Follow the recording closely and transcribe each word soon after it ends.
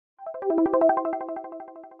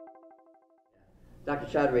Dr.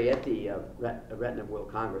 Chaudhary, at the Retina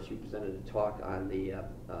World Congress, you presented a talk on the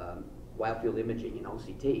wide field imaging in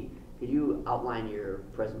OCT. Could you outline your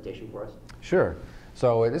presentation for us? Sure.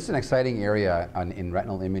 So this is an exciting area in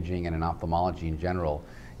retinal imaging and in ophthalmology in general.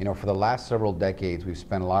 You know, for the last several decades, we've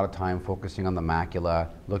spent a lot of time focusing on the macula,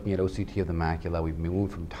 looking at OCT of the macula. We've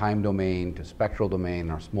moved from time domain to spectral domain,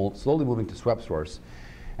 and are slowly moving to swept source.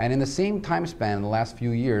 And in the same time span, in the last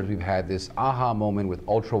few years, we've had this aha moment with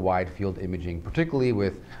ultra-wide field imaging, particularly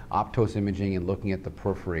with optos imaging and looking at the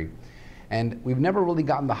periphery. And we've never really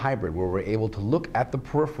gotten the hybrid where we're able to look at the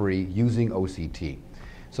periphery using OCT.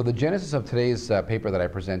 So the genesis of today's paper that I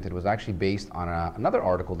presented was actually based on another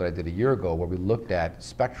article that I did a year ago where we looked at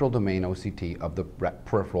spectral domain OCT of the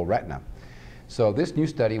peripheral retina. So this new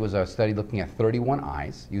study was a study looking at 31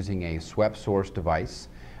 eyes using a swept source device.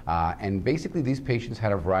 And basically these patients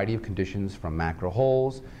had a variety of conditions from macro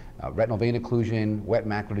holes, retinal vein occlusion, wet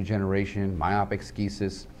macular degeneration, myopic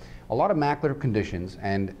schisis, a lot of macular conditions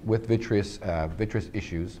and with vitreous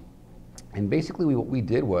issues. And basically what we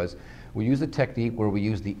did was we used a technique where we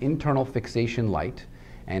used the internal fixation light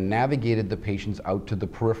and navigated the patients out to the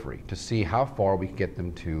periphery to see how far we could get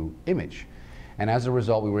them to image. And as a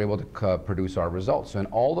result, we were able to produce our results. So in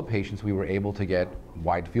all the patients, we were able to get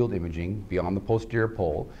wide field imaging beyond the posterior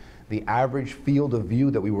pole. The average field of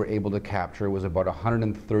view that we were able to capture was about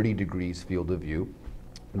 130 degrees field of view,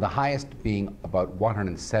 the highest being about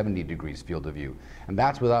 170 degrees field of view. And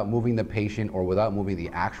that's without moving the patient or without moving the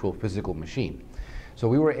actual physical machine. So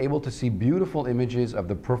we were able to see beautiful images of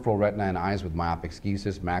the peripheral retina and eyes with myopic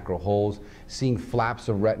schisis, macro holes, seeing flaps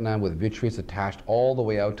of retina with vitreous attached all the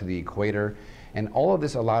way out to the equator. And all of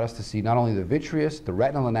this allowed us to see not only the vitreous, the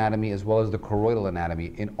retinal anatomy, as well as the choroidal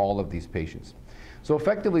anatomy in all of these patients. So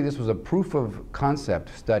effectively, this was a proof of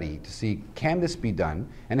concept study to see, can this be done?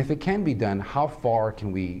 And if it can be done, how far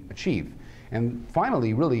can we achieve? And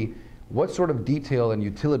finally, really, what sort of detail and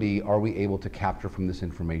utility are we able to capture from this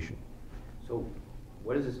information? So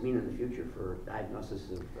what does this mean in the future for diagnosis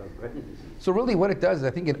of retina disease? So really what it does is I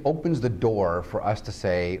think it opens the door for us to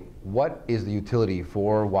say, what is the utility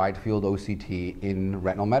for wide field OCT in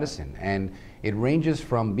retinal medicine? And it ranges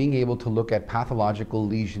from being able to look at pathological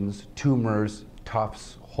lesions, tumors,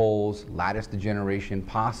 tufts, holes, lattice degeneration,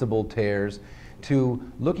 possible tears, to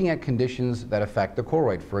looking at conditions that affect the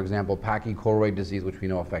choroid. For example, pachychoroid disease, which we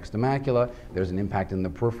know affects the macula. There's an impact in the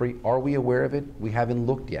periphery. Are we aware of it? We haven't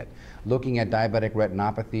looked yet. Looking at diabetic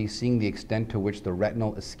retinopathy, seeing the extent to which the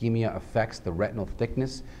retinal ischemia affects the retinal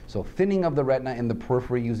thickness. So thinning of the retina in the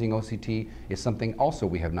periphery using OCT is something also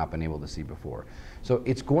we have not been able to see before. So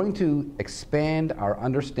it's going to expand our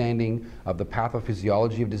understanding of the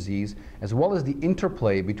pathophysiology of disease, as well as the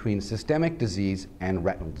interplay between systemic disease and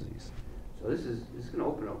retinal disease. So this is going to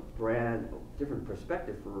open a different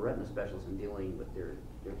perspective for retina specialists in dealing with their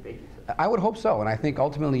patients. I would hope so, and I think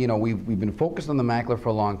ultimately, you know, we've been focused on the macula for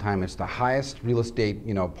a long time. It's the highest real estate,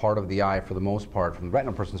 you know, part of the eye for the most part from the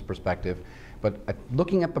retinal person's perspective. But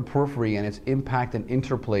looking at the periphery and its impact and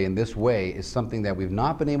interplay in this way is something that we've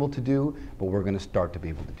not been able to do, but we're going to start to be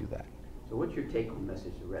able to do that. So what's your take-home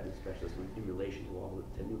message to retina specialists in relation to all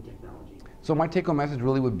the new technology? So my take-home message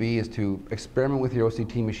really would be is to experiment with your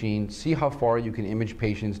OCT machine, see how far you can image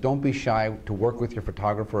patients. Don't be shy to work with your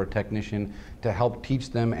photographer or technician to help teach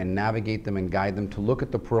them and navigate them and guide them to look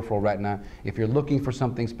at the peripheral retina. If you're looking for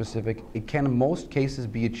something specific, it can in most cases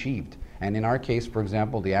be achieved. And in our case, for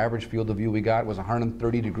example, the average field of view we got was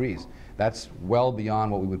 130 degrees. That's well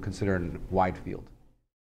beyond what we would consider a wide field.